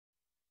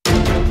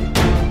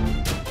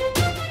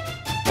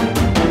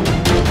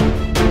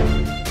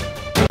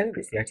Hello,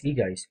 it's the ITD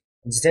guys,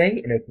 and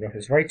today in Open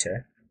Office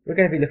Writer we're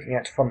going to be looking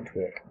at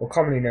Fontwork, or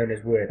commonly known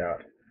as word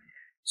art.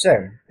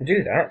 So, to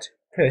do that,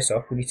 first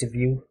off we need to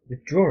view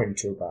the drawing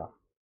toolbar.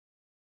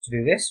 To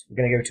do this, we're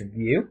going to go to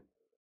View,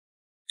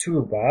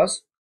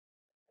 Toolbars,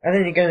 and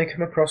then you're going to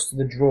come across to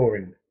the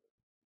drawing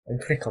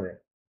and click on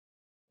it.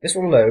 This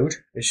will load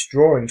this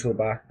drawing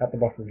toolbar at the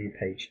bottom of your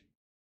page.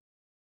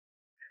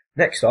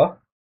 Next off,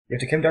 you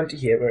have to come down to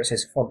here where it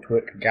says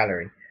Fontwork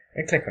Gallery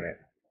and click on it.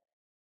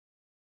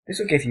 This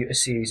will give you a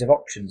series of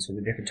options for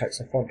the different types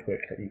of font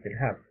work that you can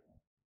have.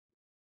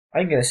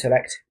 I'm going to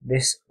select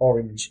this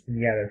orange and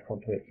yellow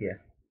font work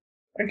here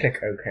and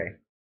click OK.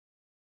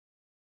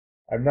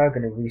 I'm now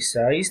going to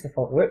resize the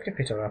font work to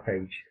fit on our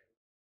page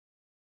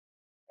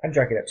and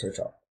drag it up to the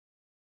top.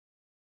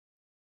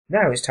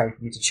 Now it's time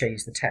for you to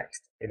change the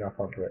text in our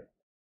font work.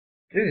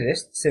 To do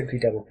this, simply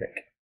double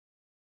click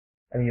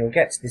and you'll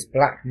get this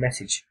black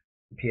message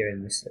appear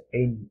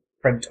in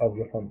front of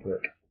your font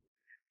work.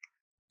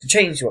 To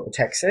change what the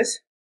text says,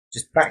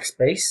 just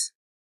backspace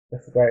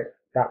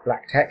that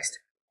black text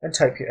and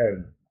type your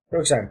own. For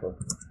example,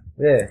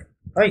 the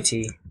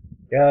IT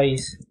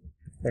guys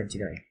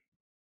 99.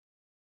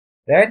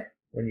 Then,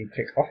 when you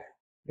click off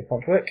the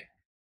font work,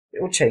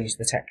 it will change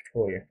the text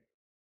for you.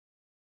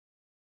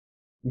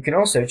 You can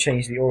also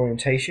change the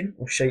orientation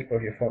or shape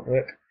of your font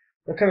work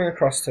by coming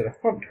across to the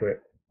font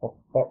work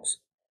box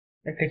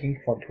and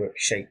clicking font work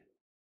shape.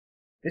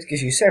 This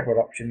gives you several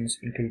options,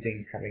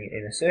 including having it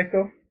in a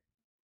circle,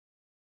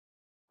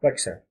 like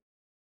so.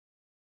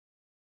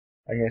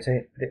 I'm going to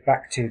take it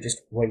back to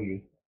just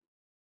wavy.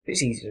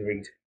 It's easy to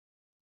read.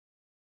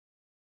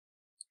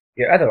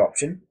 Your other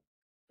option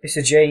is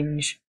to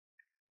change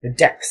the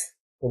depth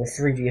or the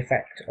 3D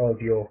effect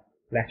of your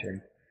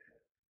lettering.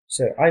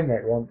 So I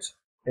might want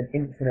an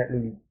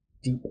infinitely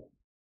deep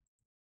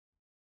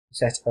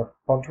set of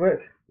font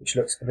work, which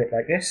looks a bit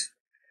like this,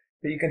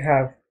 but you can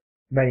have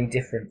many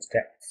different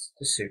depths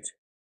to suit,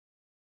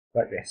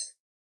 like this.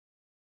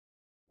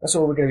 That's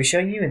all we're going to be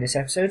showing you in this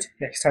episode.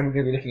 Next time we're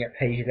going to be looking at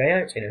page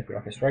layout in Open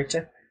Office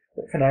Writer.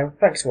 But for now,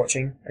 thanks for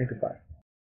watching and goodbye.